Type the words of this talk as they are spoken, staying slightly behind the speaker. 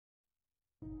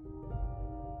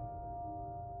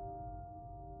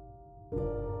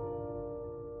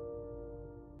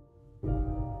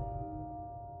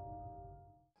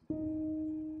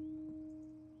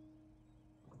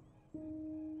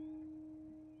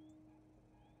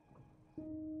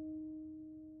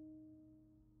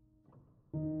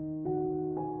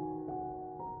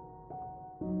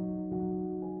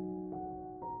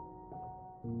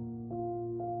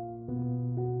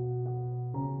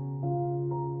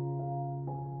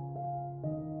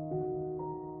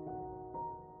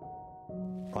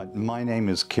Right, my name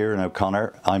is Kieran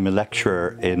O'Conor. I'm a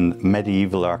lecturer in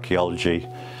medieval archaeology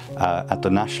at the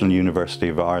National University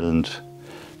of Ireland,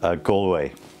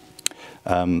 Galway.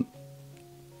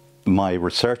 My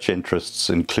research interests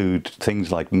include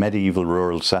things like medieval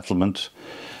rural settlement,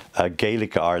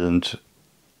 Gaelic Ireland,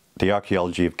 the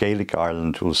archaeology of Gaelic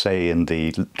Ireland, we'll say in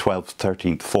the 12th,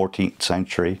 13th, 14th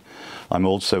century. I'm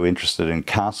also interested in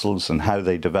castles and how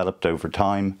they developed over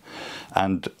time,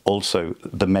 and also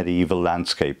the medieval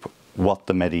landscape, what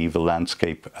the medieval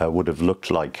landscape would have looked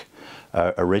like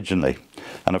originally.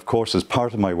 And of course, as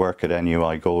part of my work at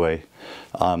NUI Galway,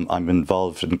 I'm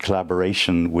involved in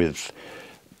collaboration with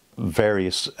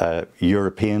various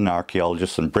European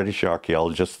archaeologists and British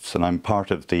archaeologists, and I'm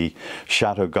part of the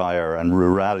Chateau Gaillard and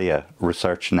Ruralia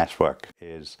research network.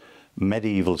 Is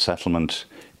medieval settlement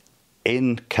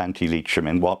in County Leitrim,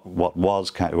 in what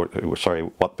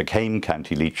became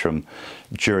County Leitrim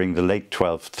during the late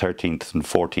 12th, 13th and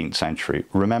 14th century.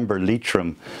 Remember,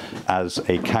 Leitrim as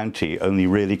a county only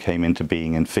really came into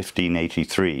being in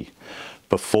 1583.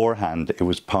 Beforehand, it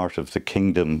was part of the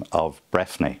Kingdom of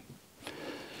Breffni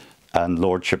and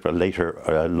lordship, a later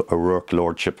O'Rourke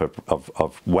lordship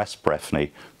of West Breffni,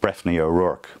 Breffni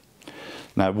O'Rourke.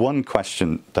 Now, one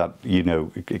question that, you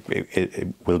know,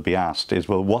 it will be asked is,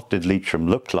 well, what did Leitrim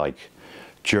look like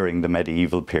during the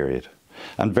medieval period?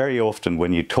 And very often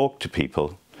when you talk to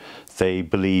people, they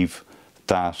believe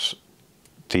that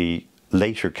the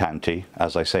later county,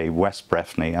 as I say, West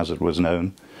Breffni, as it was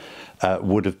known,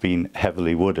 would have been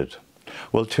heavily wooded.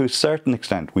 Well, to a certain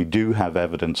extent, we do have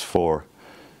evidence for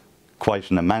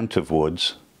quite an amount of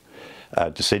woods,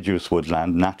 deciduous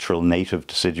woodland, natural native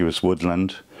deciduous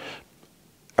woodland.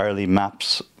 Early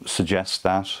maps suggest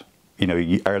that, you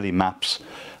know, early maps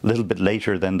a little bit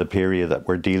later than the period that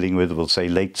we're dealing with, we'll say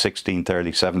late 16th,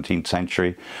 early 17th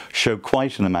century, show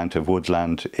quite an amount of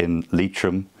woodland in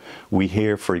Leitrim. We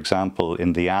hear, for example,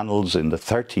 in the annals in the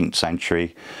 13th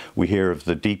century, we hear of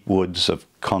the deep woods of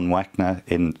Conwechna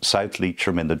in South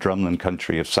Leitrim, in the drumlin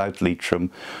country of South Leitrim.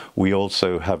 We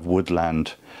also have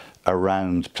woodland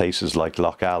around places like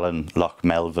Loch Allen, Loch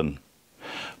Melvin.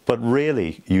 But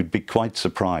really, you'd be quite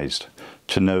surprised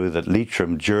to know that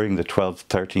Leitrim during the 12th,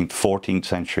 13th, 14th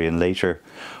century and later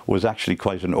was actually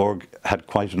had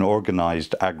quite an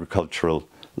organised agricultural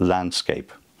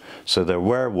landscape. So there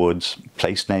were woods,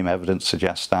 place name evidence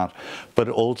suggests that, but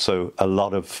also a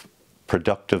lot of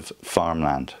productive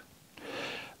farmland.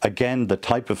 Again, the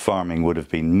type of farming would have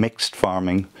been mixed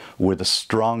farming with a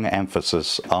strong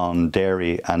emphasis on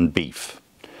dairy and beef.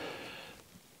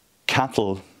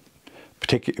 Cattle,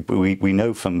 particularly, we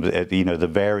know from the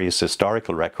various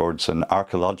historical records and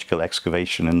archaeological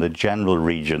excavation in the general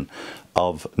region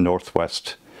of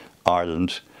northwest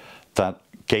Ireland that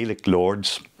Gaelic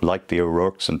lords, like the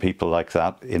O'Rourkes and people like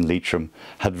that in Leitrim,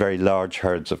 had very large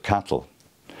herds of cattle.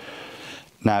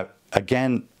 Now,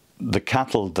 again, the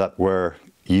cattle that were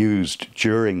used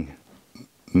during,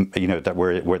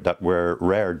 that were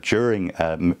rare during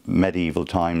medieval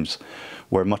times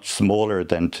were much smaller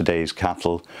than today's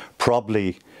cattle,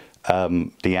 probably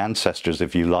the ancestors,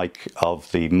 if you like,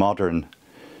 of the modern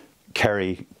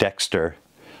Kerry, Dexter,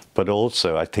 but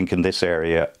also, I think in this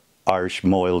area, Irish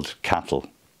moiled cattle.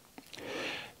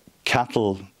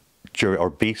 Cattle, or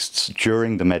beasts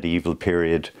during the medieval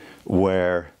period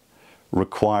were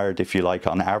required, if you like,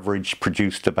 on average,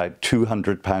 produced about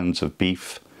 200 pounds of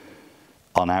beef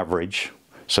on average.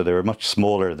 So they were much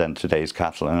smaller than today's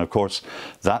cattle. And of course,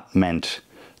 that meant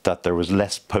that there was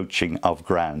less poaching of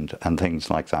ground and things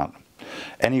like that.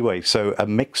 Anyway, so a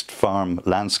mixed farm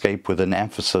landscape with an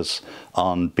emphasis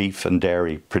on beef and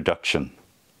dairy production.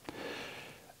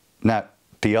 Now,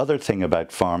 the other thing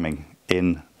about farming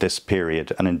in this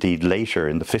period, and indeed later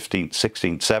in the 15th,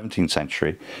 16th, 17th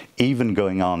century, even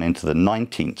going on into the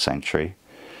 19th century,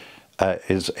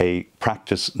 is a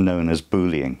practice known as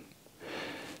bullying.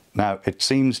 Now, it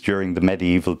seems during the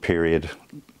medieval period,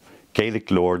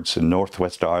 Gaelic lords in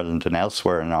northwest Ireland and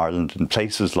elsewhere in Ireland, in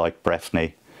places like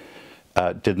Breffni,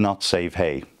 did not save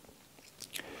hay.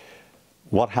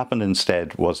 What happened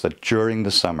instead was that during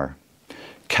the summer,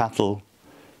 cattle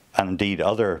and indeed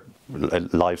other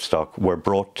livestock, were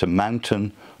brought to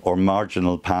mountain or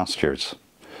marginal pastures.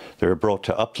 They were brought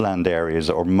to upland areas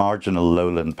or marginal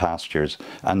lowland pastures,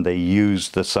 and they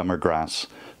used the summer grass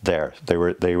there.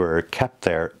 They were kept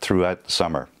there throughout the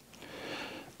summer.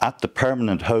 At the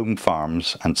permanent home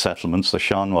farms and settlements, the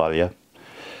Seanwalia,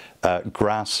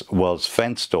 grass was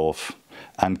fenced off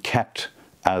and kept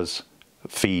as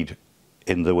feed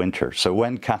in the winter. So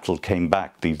when cattle came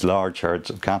back, these large herds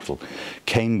of cattle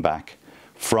came back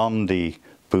from the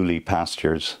Bully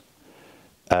pastures,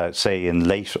 say in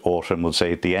late autumn, we'll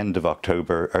say at the end of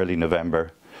October, early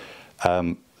November,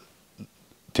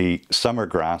 the summer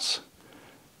grass,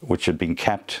 which had been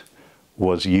kept,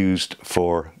 was used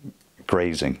for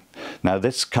grazing. Now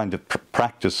this kind of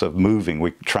practice of moving,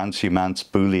 transhumance,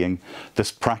 bullying,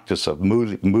 this practice of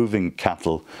moving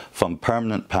cattle from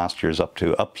permanent pastures up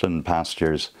to upland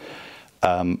pastures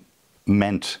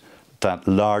meant that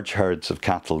large herds of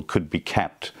cattle could be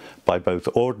kept by both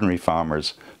ordinary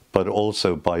farmers but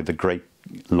also by the great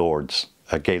lords,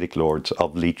 Gaelic lords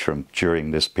of Leitrim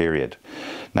during this period.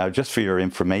 Now just for your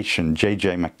information,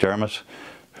 J.J. McDermott,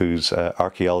 who's an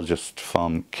archaeologist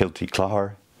from Kilty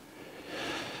Clogher,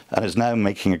 and is now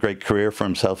making a great career for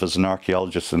himself as an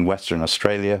archaeologist in Western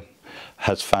Australia,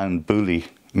 has found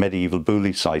medieval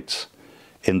Bully sites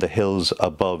in the hills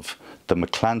above the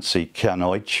McClancy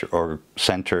Canoich, or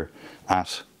centre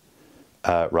at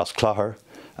Rosclogher,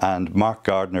 and Mark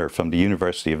Gardner from the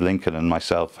University of Lincoln and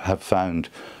myself have found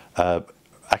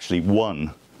actually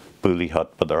one Bully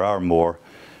hut, but there are more,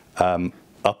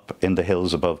 up in the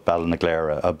hills above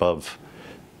Ballinaglara, above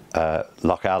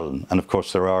Loch Allen. And of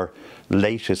course there are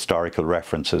late historical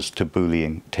references to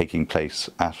bullying taking place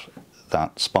at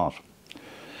that spot.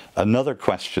 Another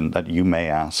question that you may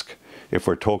ask, if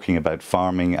we're talking about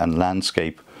farming and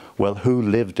landscape, well, who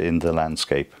lived in the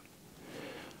landscape?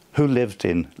 Who lived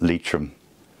in Leitrim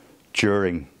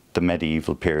during the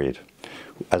medieval period?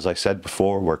 As I said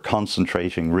before, we're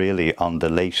concentrating really on the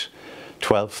late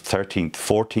 12th, 13th,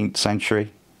 14th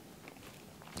century.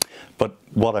 But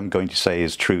what I'm going to say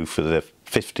is true for the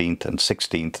 15th and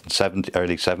 16th and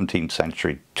early 17th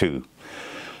century too.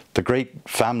 The great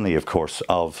family, of course,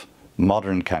 of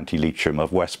modern County Leitrim,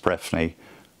 of West Breffni,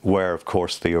 were, of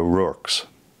course, the O'Rourke's.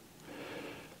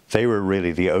 They were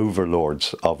really the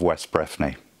overlords of West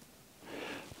Breffni.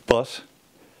 But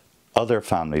other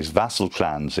families, vassal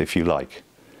clans, if you like,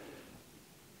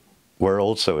 were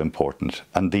also important,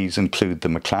 and these include the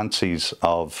McClancys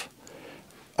of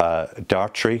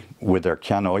Dartry with their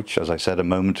Canoich, as I said a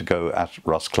moment ago, at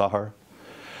Rosclogher,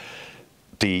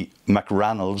 the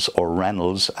McRannells, or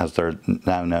Reynolds as they're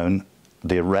now known,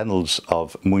 the Reynolds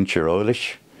of Muncher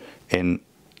Olish in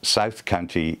South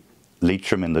County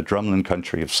Leitrim, in the drumlin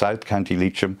country of South County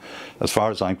Leitrim. As far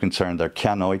as I'm concerned, their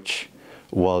Canoich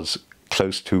was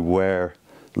close to where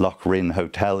Loch Rinn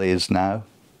Hotel is now.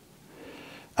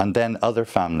 And then other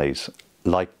families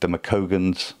like the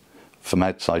McCogans from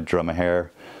outside Dromahare,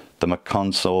 the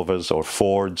McConsovers or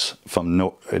Fords from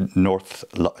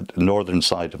northern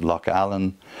side of Loch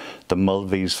Allen, the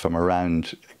Mulveys from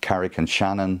around Carrick and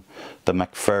Shannon, the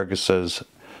McFerguses,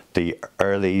 the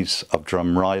Earleys of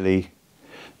Drumreilly,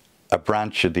 a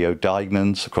branch of the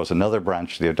O'Dignans. Of course, another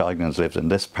branch of the O'Dignans lived in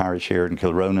this parish here in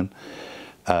Kilronan.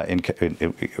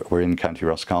 We're in County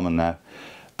Roscommon now.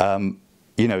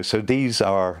 You know, so these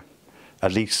are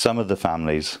at least some of the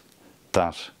families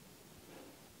that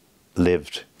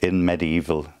lived in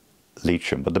medieval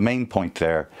Leitrim. But the main point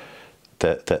there,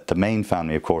 the main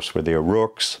family, of course, were the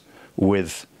O'Rourke's,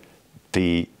 with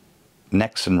the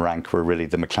next in rank were really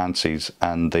the McClancys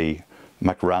and the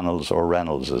McRannells or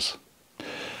Reynoldses.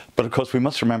 But of course we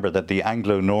must remember that the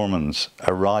Anglo-Normans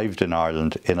arrived in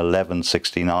Ireland in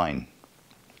 1169.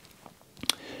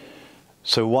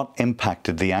 So what impact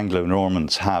did the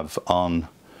Anglo-Normans have on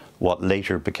what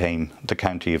later became the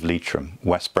county of Leitrim,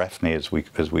 West Breffni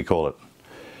as we call it?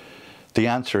 The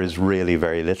answer is really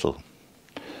very little.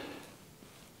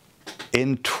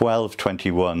 In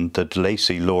 1221, the de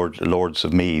Lacy Lords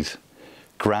of Meath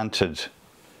granted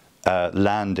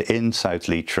land in South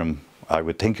Leitrim, I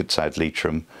would think it's South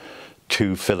Leitrim,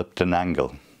 to Philip de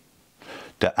Nangle,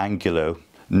 de Angulo,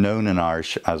 known in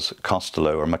Irish as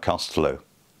Costello or MacCostello.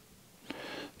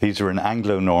 These were an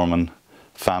Anglo-Norman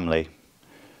family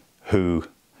who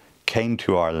came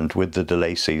to Ireland with the de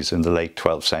Lacys in the late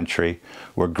 12th century,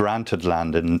 were granted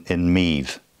land in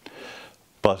Meath,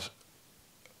 but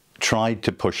tried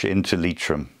to push into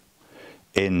Leitrim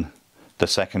in the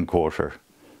second quarter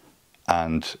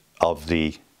and of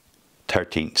the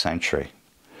 13th century.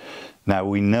 Now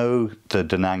we know the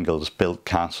de Nangles built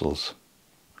castles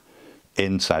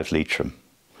in South Leitrim.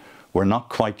 We're not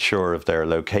quite sure of their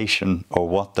location or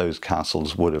what those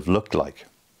castles would have looked like.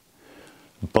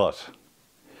 But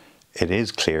it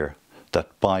is clear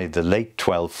that by the late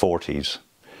 1240s,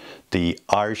 the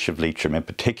Irish of Leitrim, in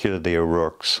particular the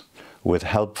O'Rourke's, with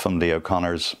help from the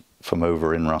O'Conors from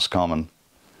over in Roscommon,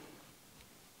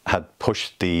 had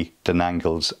pushed the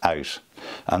Denangles out.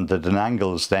 And the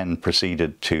Denangles then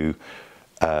proceeded to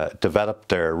develop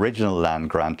their original land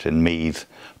grant in Meath,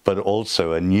 but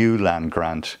also a new land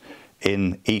grant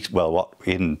in East,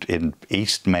 in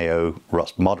East Mayo,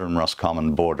 modern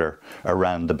Roscommon border,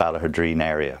 around the Ballaherdreen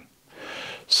area.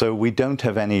 So we don't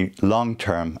have any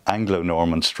long-term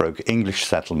Anglo-Norman stroke English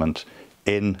settlement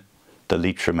in the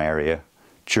Leitrim area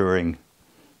during,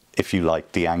 if you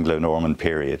like, the Anglo-Norman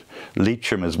period.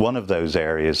 Leitrim is one of those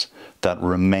areas that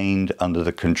remained under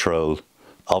the control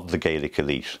of the Gaelic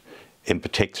elite, in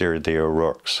particular the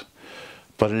O'Rourke's.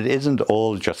 But it isn't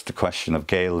all just a question of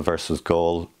Gael versus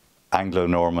Gaul,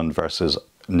 Anglo-Norman versus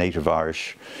native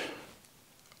Irish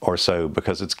or so,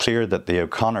 because it's clear that the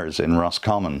O'Conors in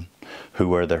Roscommon, who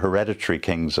were the hereditary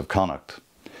kings of Connacht,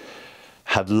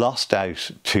 had lost out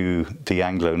to the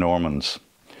Anglo-Normans,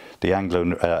 the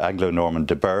Anglo-Norman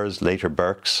de Burghs, later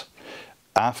Burkes,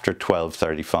 after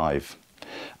 1235,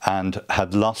 and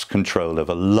had lost control of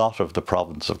a lot of the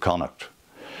province of Connacht.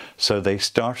 So they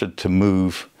started to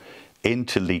move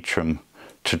into Leitrim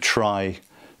to try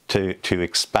to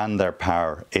expand their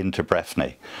power into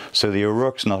Breffni. So the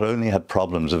O'Rourke's not only had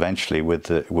problems eventually with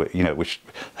the, which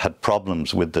had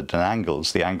problems with the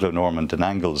Denangles, the Anglo-Norman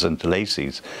Denangles and de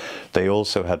Lacys, they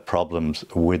also had problems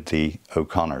with the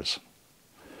O'Conors.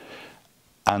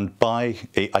 And I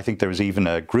think there was even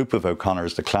a group of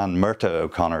O'Conors, the Clan Murtagh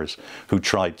O'Conors, who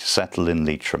tried to settle in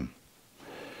Leitrim.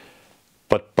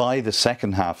 But by the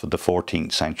second half of the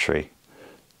 14th century,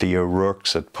 the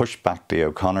O'Rourke's had pushed back the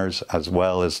O'Conors, as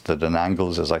well as the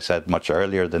Denangles, as I said, much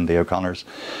earlier than the O'Conors,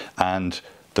 and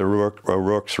the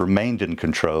O'Rourke's remained in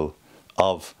control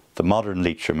of the modern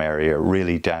Leitrim area,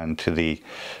 really down to the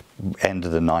end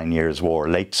of the 9 Years' War,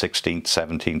 late 16th,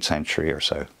 17th century or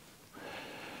so.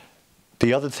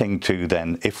 The other thing too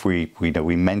then, if we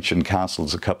mentioned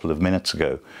castles a couple of minutes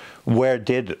ago, where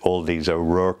did all these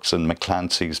O'Rourke's and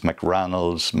McClancy's,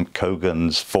 McRanel's,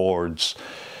 McCogans, Fords,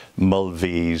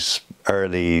 Mulveys,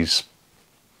 Earlys,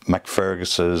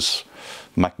 McFergus's,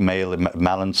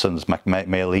 Mallinson's,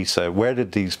 McMailisa, where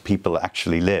did these people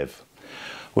actually live?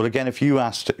 Well, again, if you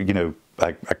asked,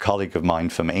 a colleague of mine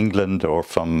from England or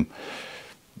from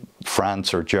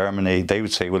France or Germany, they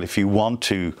would say, well, if you want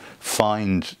to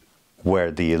find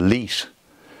where the elite,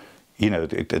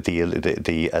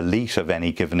 the elite of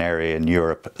any given area in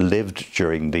Europe lived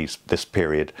during this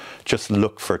period, just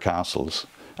look for castles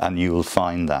and you will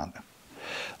find that.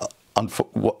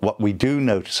 What we do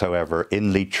notice, however,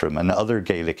 in Leitrim and other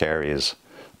Gaelic areas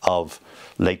of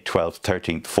late 12th,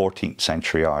 13th, 14th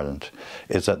century Ireland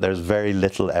is that there's very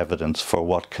little evidence for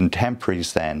what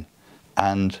contemporaries then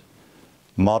and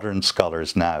modern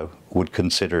scholars now would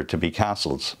consider to be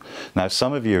castles. Now,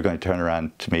 some of you are going to turn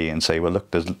around to me and say, well, look,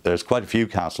 there's quite a few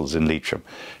castles in Leitrim.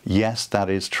 Yes, that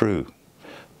is true,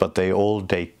 but they all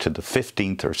date to the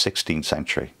 15th or 16th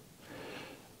century,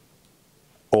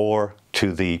 or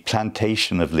to the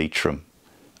plantation of Leitrim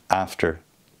after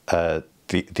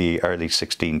the early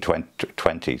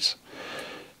 1620s.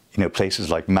 Places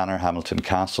like Manorhamilton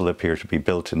Castle appear to be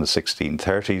built in the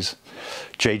 1630s.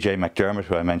 J.J. McDermott,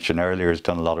 who I mentioned earlier, has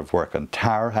done a lot of work on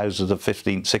tower houses of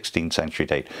 15th, 16th century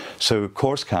date. So, of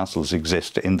course, castles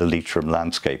exist in the Leitrim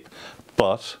landscape.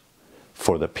 But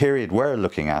for the period we're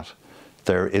looking at,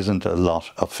 there isn't a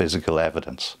lot of physical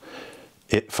evidence.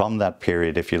 From that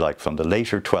period, if you like, from the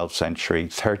later 12th century,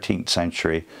 13th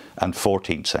century and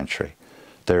 14th century,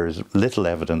 there is little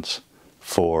evidence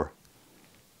for,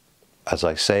 as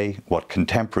I say, what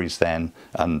contemporaries then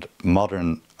and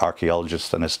modern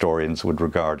archaeologists and historians would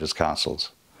regard as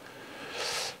castles.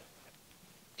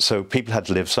 So people had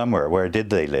to live somewhere. Where did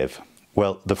they live?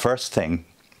 Well, the first thing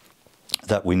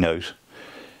that we note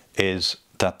is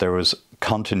that there was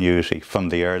continuity from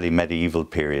the early medieval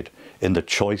period in the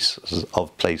choices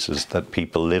of places that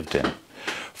people lived in.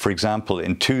 For example,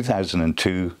 in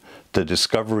 2002, the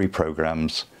Discovery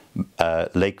Programme's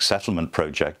Lake Settlement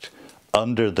Project,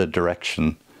 under the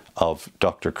direction of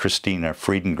Dr. Christina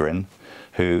Friedengren,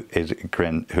 who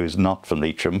is not from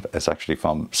Leitrim, is actually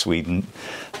from Sweden,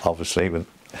 obviously,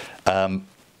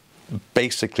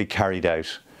 basically carried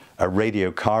out a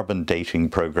radiocarbon dating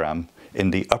programme in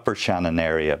the Upper Shannon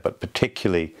area, but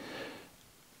particularly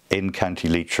in County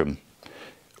Leitrim.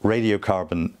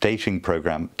 Radiocarbon dating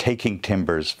programme taking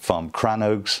timbers from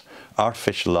crannogs,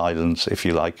 artificial islands, if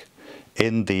you like,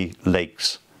 in the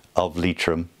lakes of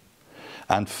Leitrim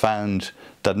and found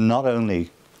that not only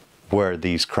were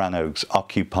these crannogs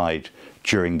occupied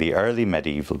during the early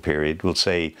medieval period, we'll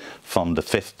say from the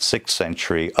 5th, 6th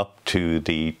century up to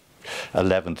the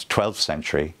 11th, 12th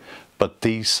century, but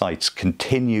these sites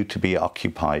continue to be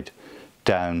occupied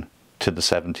down to the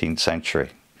 17th century.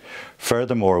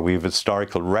 Furthermore, we have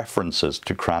historical references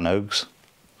to crannogs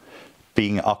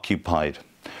being occupied.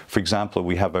 For example,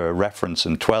 we have a reference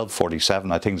in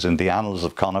 1247, I think it's in the Annals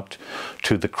of Connacht,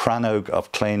 to the crannog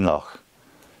of Crannogs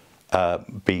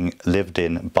being lived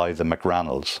in by the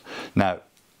McRannells. Now,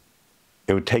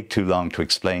 it would take too long to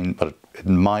explain, but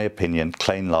in my opinion,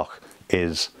 Crannogs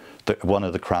is one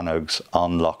of the crannogs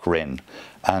on Loch Rinn.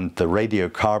 And the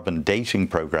radiocarbon dating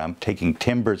programme, taking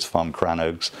timbers from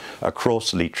crannogs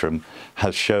across Leitrim,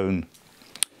 has shown,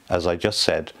 as I just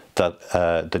said,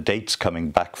 that the dates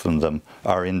coming back from them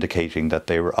are indicating that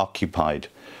they were occupied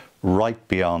right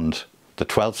beyond the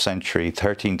 12th century,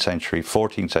 13th century,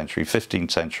 14th century,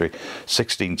 15th century,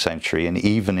 16th century, and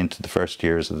even into the first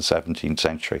years of the 17th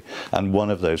century. And one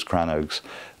of those crannogs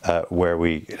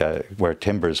where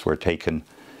timbers were taken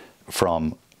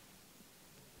from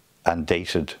and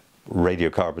dated,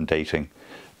 radiocarbon dating,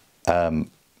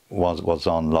 was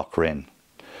on Loch Rinn.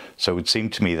 So it would seem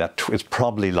to me that it's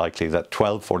probably likely that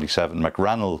 1247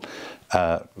 McRannell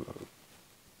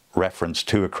reference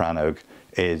to a crannog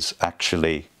is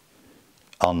actually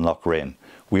on Loch Rinn.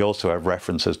 We also have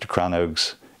references to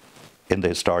crannogs in the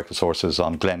historical sources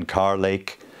on Glencar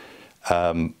Lake,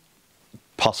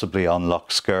 possibly on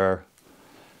Loch Sker.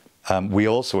 We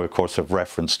also, of course, have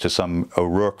reference to some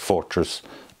O'Rourke fortress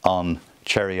on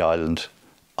Cherry Island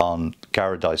on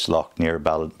Garradice Loch near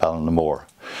Ballinamore.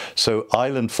 So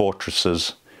island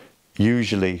fortresses,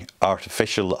 usually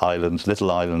artificial islands, little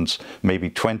islands, maybe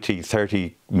 20,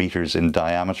 30 metres in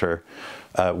diameter,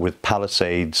 with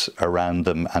palisades around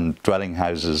them and dwelling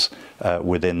houses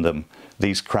within them.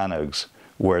 These crannogs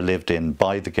were lived in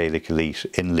by the Gaelic elite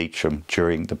in Leitrim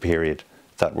during the period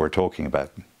that we're talking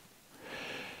about.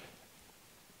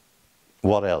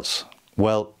 What else?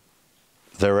 Well,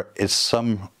 there is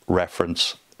some there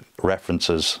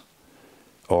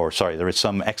is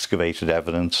some excavated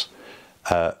evidence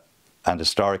and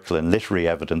historical and literary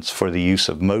evidence for the use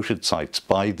of moated sites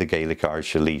by the Gaelic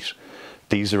Irish elite.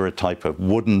 These are a type of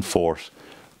wooden fort,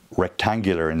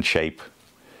 rectangular in shape,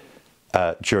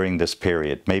 during this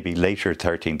period, maybe later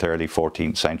 13th, early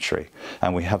 14th century.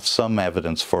 And we have some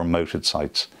evidence for moated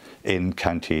sites in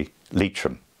County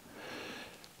Leitrim,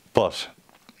 but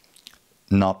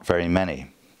not very many.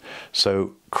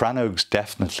 So crannogs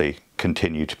definitely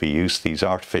continue to be used, these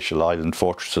artificial island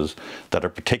fortresses that are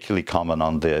particularly common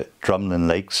on the Drumlin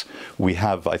Lakes. We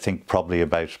have, I think, probably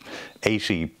about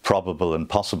 80 probable and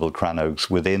possible crannogs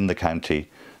within the county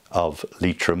of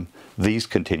Leitrim. These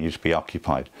continue to be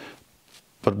occupied.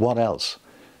 But what else?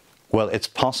 Well, it's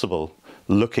possible,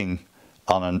 looking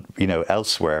on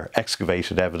elsewhere,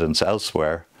 excavated evidence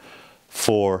elsewhere,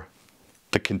 for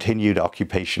the continued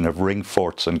occupation of ring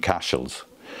forts and cashels.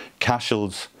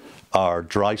 Cashels are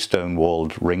dry stone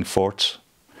walled ring forts.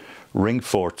 Ring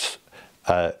forts,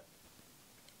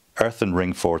 earthen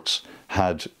ring forts,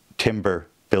 had timber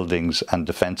buildings and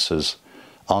defences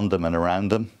on them and around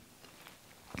them.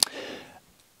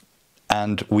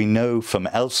 And we know from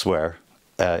elsewhere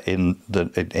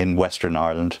in Western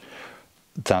Ireland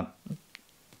that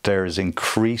there is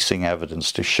increasing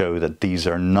evidence to show that these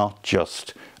are not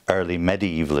just early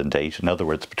medieval in date, in other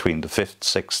words, between the 5th,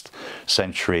 6th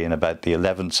century and about the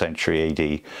 11th century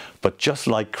AD. But just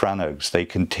like crannogs, they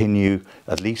continue,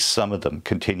 at least some of them,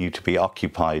 continue to be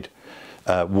occupied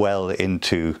well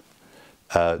into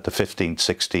the 15th,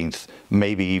 16th,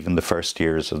 maybe even the first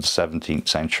years of the 17th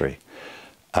century.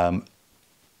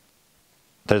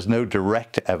 There's no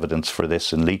direct evidence for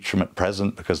this in Leitrim at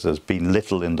present because there's been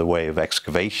little in the way of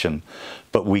excavation,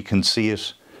 but we can see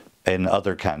it in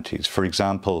other counties. For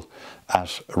example,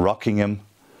 at Rockingham,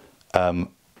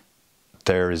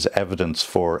 there is evidence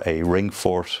for a ring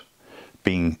fort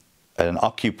being, an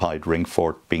occupied ring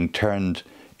fort being turned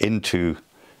into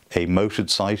a moated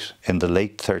site in the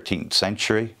late 13th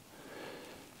century.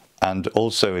 And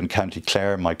also in County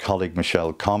Clare, my colleague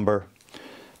Michelle Comber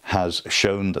has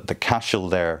shown that the cashel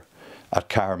there at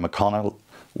Carr-McConnell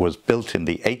was built in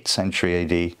the 8th century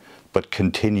AD, but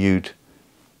continued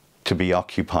to be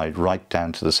occupied right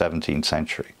down to the 17th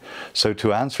century. So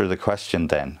to answer the question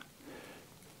then,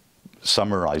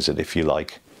 summarise it if you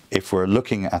like, if we're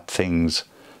looking at things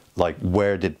like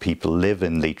where did people live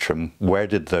in Leitrim, where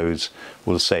did those,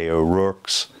 we'll say,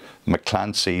 O'Rourke's,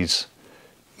 McClancy's,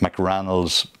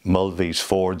 McRannells, Mulvey's,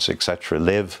 Fords, etc.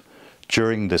 live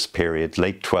during this period,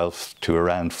 late 12th to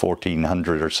around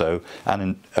 1400 or so,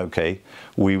 and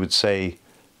we would say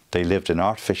they lived in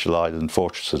artificial island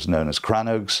fortresses known as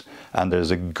crannogs, and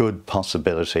there's a good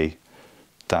possibility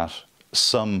that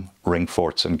some ring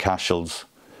forts and cashels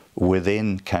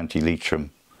within County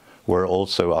Leitrim were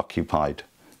also occupied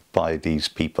by these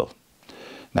people.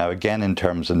 Now again, in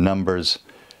terms of numbers,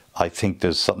 I think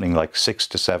there's something like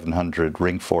 600 to 700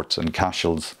 ring forts and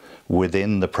cashels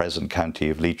within the present county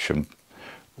of Leitrim,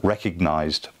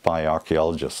 recognised by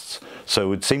archaeologists. So it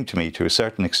would seem to me, to a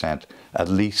certain extent, at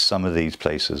least some of these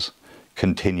places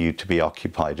continue to be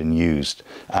occupied and used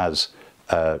as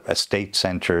estate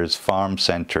centres, farm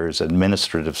centres,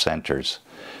 administrative centres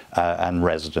and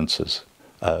residences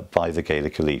by the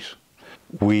Gaelic elite.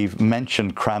 We've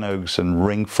mentioned crannogs and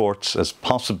ring forts as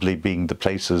possibly being the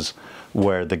places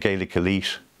where the Gaelic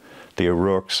elite, the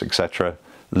O'Rourke's, etc.,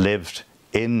 lived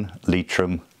in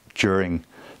Leitrim during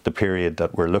the period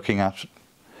that we're looking at.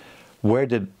 Where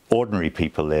did ordinary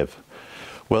people live?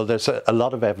 Well, there's a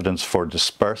lot of evidence for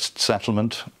dispersed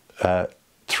settlement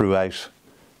throughout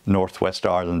northwest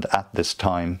Ireland at this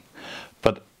time,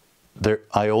 but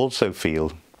I also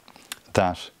feel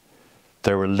that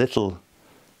there were little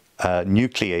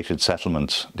nucleated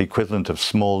settlements, the equivalent of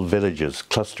small villages,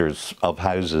 clusters of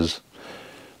houses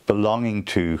belonging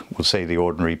to, we'll say, the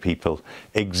ordinary people,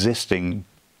 existing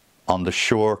on the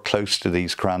shore close to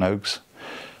these crannogs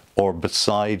or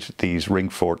beside these ring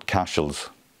fort cashels,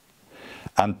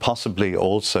 and possibly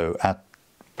also at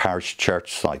parish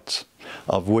church sites,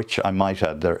 of which I might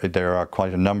add there are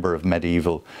quite a number of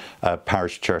medieval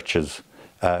parish churches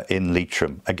in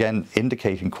Leitrim, again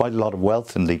indicating quite a lot of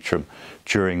wealth in Leitrim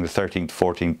during the 13th,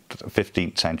 14th,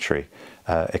 15th century,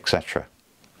 etc.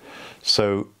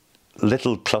 So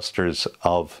little clusters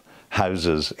of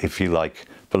houses, if you like,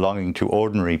 belonging to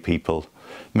ordinary people,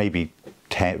 maybe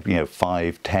 10,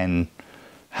 5, 10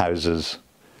 houses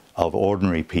of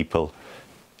ordinary people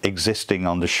existing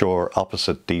on the shore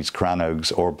opposite these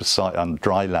crannogs, or beside, on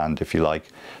dry land, if you like,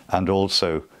 and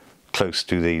also close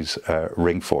to these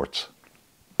ring forts.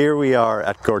 Here we are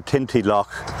at Gortinty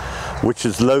Loch, which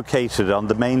is located on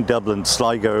the main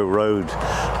Dublin-Sligo road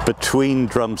between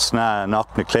Drumsna and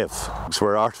Auchnacliff. These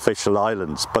were artificial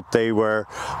islands, but they were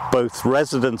both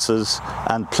residences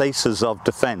and places of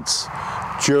defence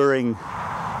during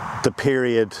the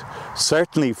period,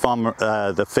 certainly from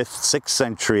the 5th, 6th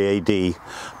century AD,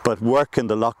 but work in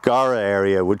the Loch Gara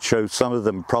area would show some of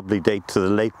them probably date to the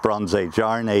late Bronze Age,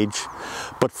 Iron Age.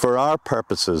 But for our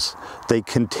purposes, they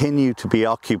continue to be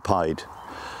occupied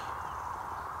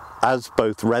as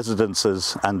both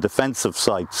residences and defensive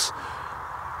sites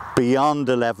beyond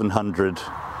 1100,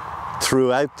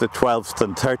 throughout the 12th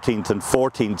and 13th and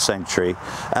 14th century,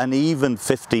 and even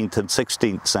 15th and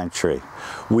 16th century.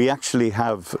 We actually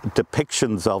have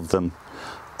depictions of them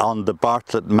on the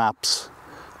Bartlett maps,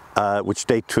 which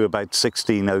date to about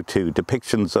 1602,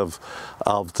 depictions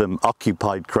of them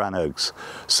occupied crannogs.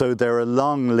 So they're a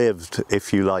long-lived,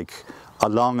 if you like, a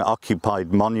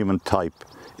long-occupied monument type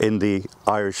in the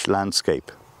Irish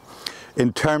landscape.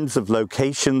 In terms of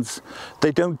locations,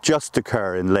 they don't just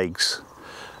occur in lakes.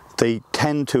 They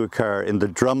tend to occur in the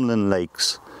drumlin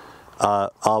lakes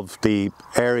of the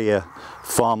area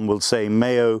from, we'll say,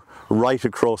 Mayo right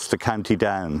across to County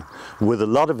Down, with a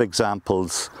lot of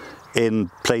examples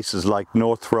in places like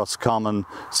North Roscommon,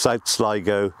 South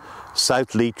Sligo,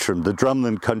 South Leitrim, the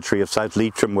drumlin country of South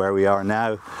Leitrim where we are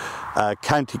now,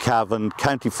 County Cavan,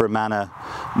 County Fermanagh,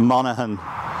 Monaghan,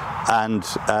 and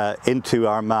into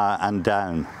Armagh and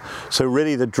down. So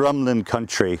really the drumlin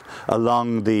country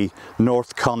along the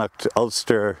North Connacht,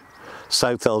 Ulster,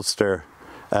 South Ulster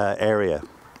area.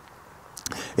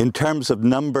 In terms of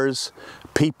numbers,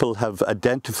 people have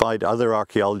identified, other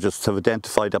archaeologists have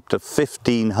identified up to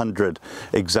 1,500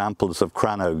 examples of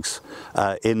crannogs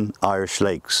in Irish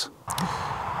lakes.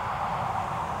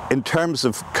 In terms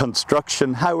of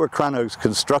construction, how were crannogs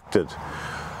constructed?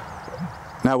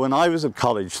 Now, when I was at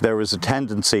college, there was a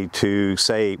tendency to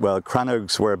say, well,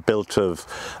 crannogs were built of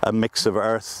a mix of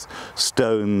earth,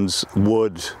 stones,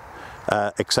 wood,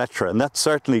 etc. And that's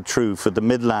certainly true for the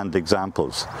Midland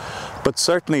examples. But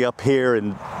certainly up here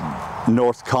in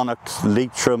North Connacht,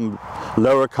 Leitrim,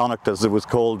 Lower Connacht as it was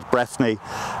called, Breffni,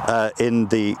 in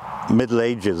the Middle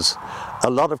Ages,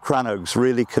 a lot of crannogs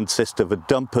really consist of a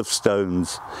dump of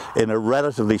stones in a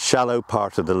relatively shallow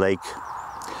part of the lake,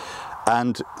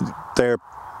 and they're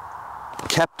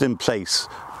kept in place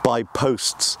by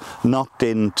posts knocked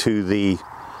into the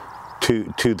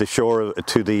shore,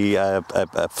 to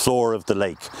the floor of the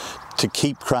lake, to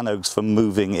keep crannogs from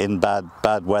moving in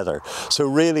bad weather. So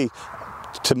really,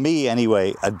 to me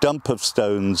anyway, a dump of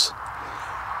stones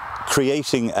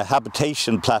creating a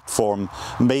habitation platform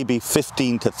maybe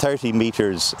 15 to 30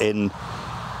 metres in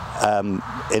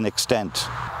extent.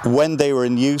 When they were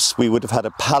in use, we would have had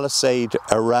a palisade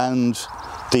around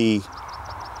the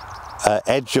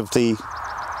edge of the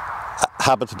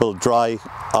habitable dry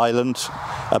island,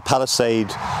 a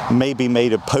palisade maybe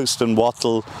made of post and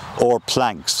wattle or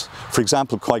planks. For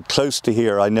example, quite close to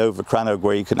here, I know of a crannog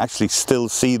where you can actually still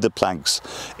see the planks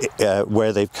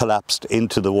where they've collapsed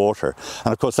into the water.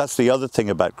 And of course, that's the other thing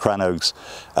about crannogs.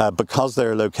 Because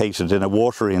they're located in a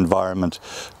watery environment,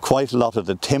 quite a lot of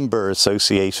the timber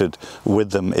associated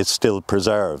with them is still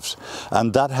preserved.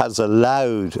 And that has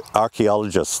allowed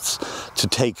archaeologists to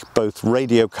take both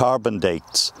radiocarbon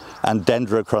dates and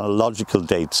dendrochronological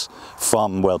dates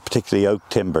from, well, particularly oak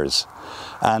timbers.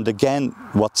 And again,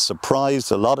 what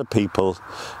surprised a lot of people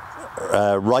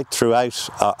right throughout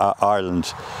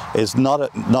Ireland is not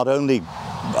only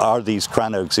are these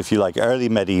crannogs, if you like, early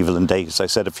medieval in date, as I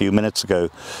said a few minutes ago,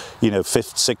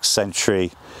 5th, 6th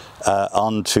century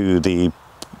on to the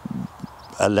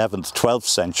 11th, 12th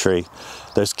century,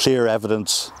 there's clear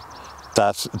evidence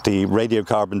that the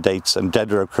radiocarbon dates and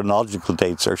dendrochronological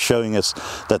dates are showing us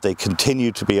that they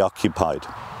continue to be occupied.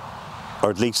 Or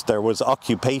at least there was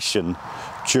occupation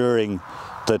during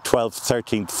the 12th,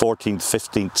 13th, 14th,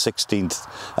 15th, 16th,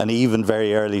 and even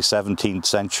very early 17th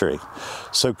century.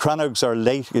 So crannogs are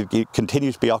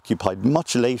continue to be occupied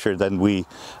much later than we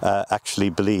actually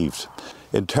believed.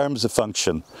 In terms of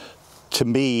function, to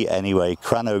me anyway,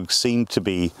 crannogs seem to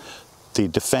be the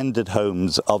defended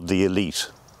homes of the elite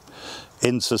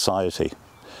in society.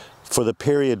 For the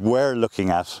period we're looking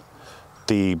at,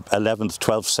 the 11th,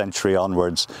 12th century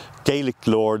onwards, Gaelic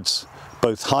lords,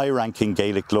 both high-ranking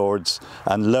Gaelic lords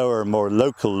and lower, more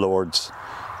local lords,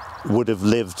 would have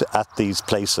lived at these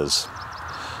places.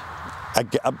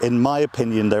 In my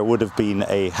opinion, there would have been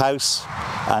a house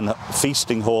and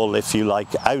feasting hall, if you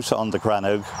like, out on the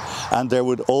crannog, and there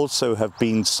would also have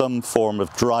been some form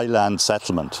of dry land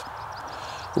settlement,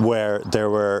 where there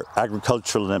were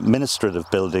agricultural and administrative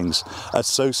buildings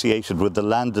associated with the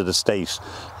landed estate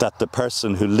that the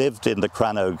person who lived in the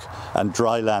crannog and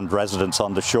dry land residence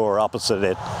on the shore opposite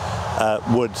it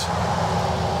would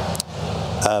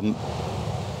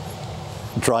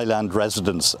dry land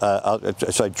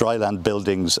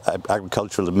buildings,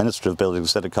 agricultural administrative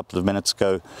buildings, said a couple of minutes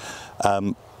ago,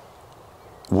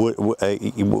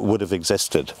 would have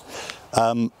existed.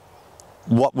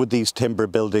 What would these timber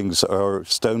buildings or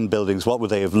stone buildings, what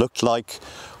would they have looked like?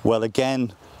 Well,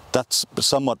 again, that's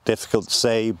somewhat difficult to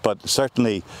say, but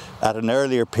certainly at an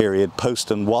earlier period, post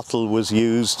and wattle was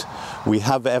used. We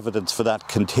have evidence for that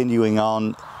continuing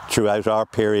on throughout our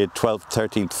period, 12th,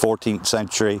 13th, 14th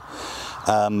century,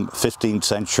 15th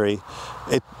century.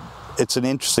 It's an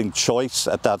interesting choice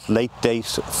at that late date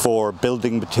for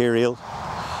building material.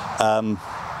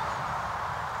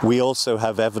 We also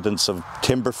have evidence of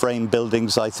timber frame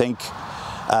buildings, I think,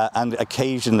 and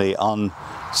occasionally on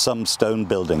some stone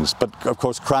buildings. But of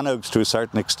course, crannogs to a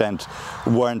certain extent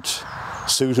weren't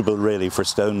suitable really for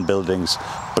stone buildings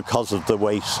because of the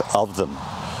weight of them.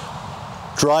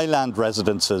 Dry land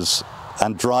residences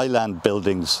and dry land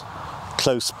buildings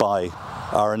close by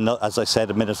are, as I said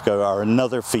a minute ago, are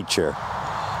another feature.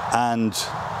 And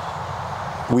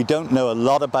we don't know a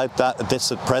lot about this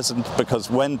at present, because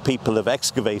when people have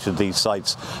excavated these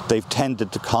sites, they've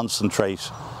tended to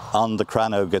concentrate on the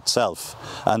crannog itself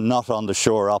and not on the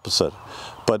shore opposite.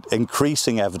 But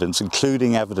increasing evidence,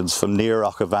 including evidence from near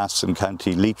Auchavass in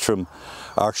County Leitrim,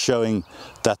 are showing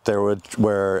that there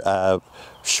were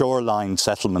shoreline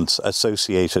settlements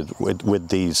associated with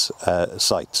these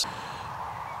sites.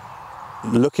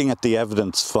 Looking at the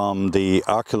evidence from the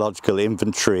archaeological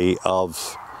inventory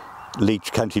of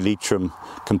County Leitrim,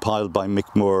 compiled by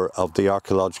Mick Moore of the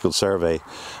Archaeological Survey,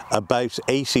 about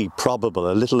 80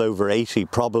 probable, a little over 80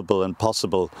 probable and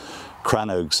possible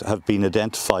crannogs have been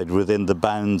identified within the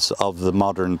bounds of the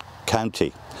modern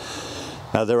county.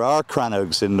 Now, there are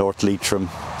crannogs in North Leitrim,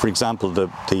 for example, the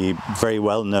very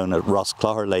well known at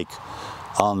Rossclogher Lake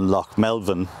on Loch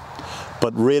Melvin,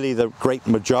 but really the great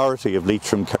majority of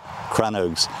Leitrim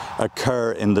crannogs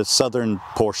occur in the southern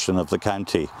portion of the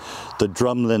county, the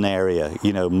Drumlin area,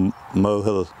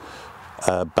 Mohill,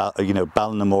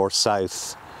 Ballinamore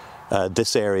South,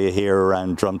 this area here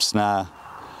around Drumsna,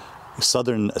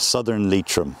 southern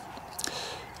Leitrim.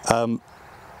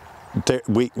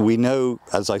 We know,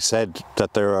 as I said,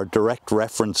 that there are direct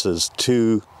references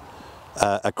to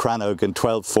a crannog in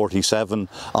 1247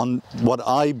 on what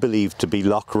I believe to be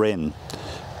Loch Rinn.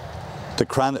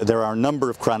 there are a number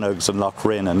of crannogs in Lough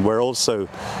Rinn, and we're also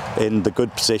in the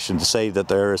good position to say that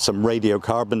there are some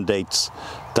radiocarbon dates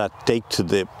that date to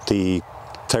the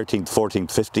 13th, 14th,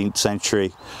 15th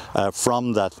century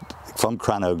from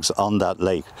crannogs on that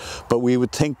lake. But we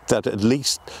would think that at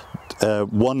least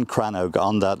one crannog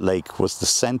on that lake was the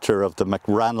centre of the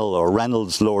MacRannell or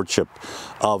Reynolds lordship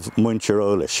of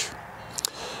Muintir.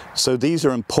 So these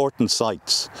are important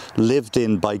sites lived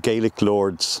in by Gaelic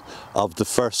lords of the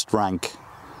first rank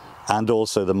and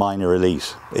also the minor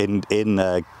elite in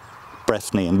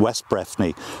Breffni and West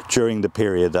Breffni during the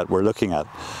period that we're looking at.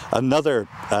 Another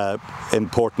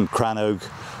important crannog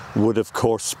would of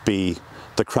course be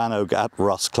the crannog at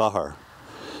Rosclahar.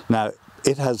 Now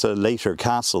it has a later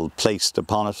castle placed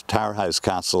upon it, Tower House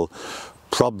Castle,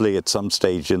 probably at some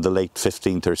stage in the late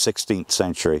 15th or 16th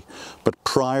century. But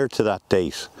prior to that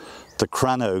date, the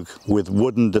crannog with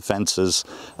wooden defences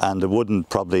and a wooden,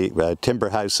 probably timber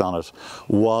house on it,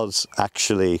 was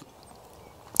actually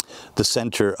the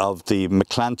centre of the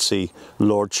McClancy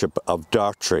lordship of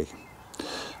Dartry.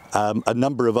 A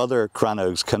number of other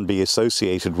crannogs can be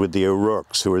associated with the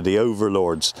O'Rourkes, who are the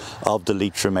overlords of the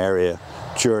Leitrim area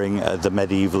during the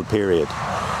medieval period.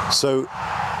 So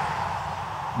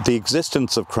the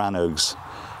existence of crannogs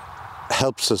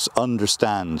helps us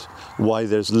understand why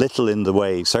there's little in the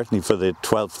way, certainly for the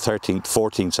 12th, 13th,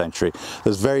 14th century,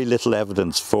 there's very little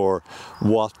evidence for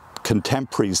what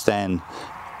contemporaries then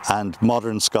and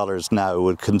modern scholars now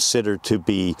would consider to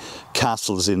be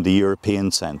castles in the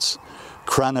European sense.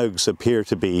 Crannogs appear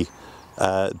to be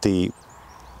the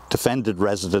defended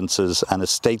residences and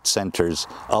estate centres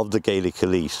of the Gaelic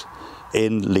elite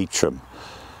in Leitrim.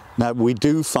 Now we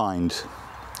do find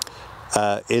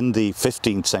in the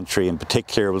 15th century in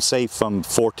particular, we'll say from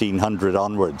 1400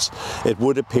 onwards, it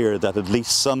would appear that at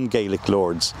least some Gaelic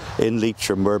lords in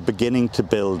Leitrim were beginning to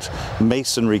build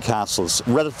masonry castles,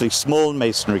 relatively small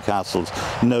masonry castles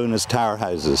known as tower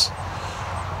houses.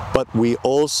 But we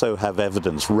also have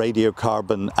evidence,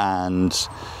 radiocarbon and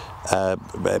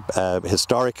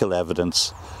historical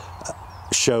evidence,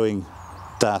 showing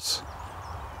that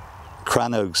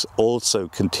crannogs also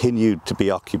continued to be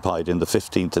occupied in the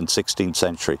 15th and 16th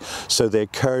century. So they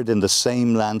occurred in the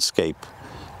same landscape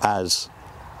as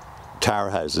tower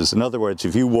houses. In other words,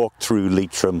 if you walked through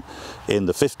Leitrim in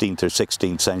the 15th or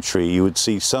 16th century, you would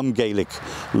see some Gaelic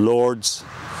lords,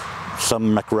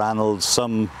 some MacRannells,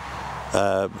 some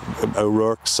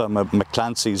O'Rourke, some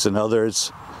McClancys and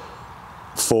others,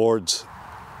 Fords,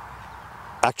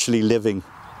 actually living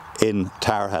in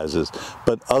tower houses,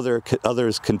 but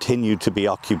others continue to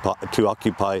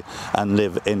occupy and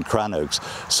live in crannogs.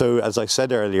 So, as I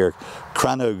said earlier,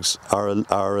 crannogs are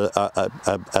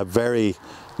a very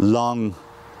long,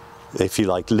 if you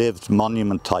like, lived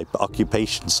monument type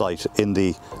occupation site in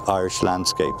the Irish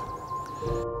landscape.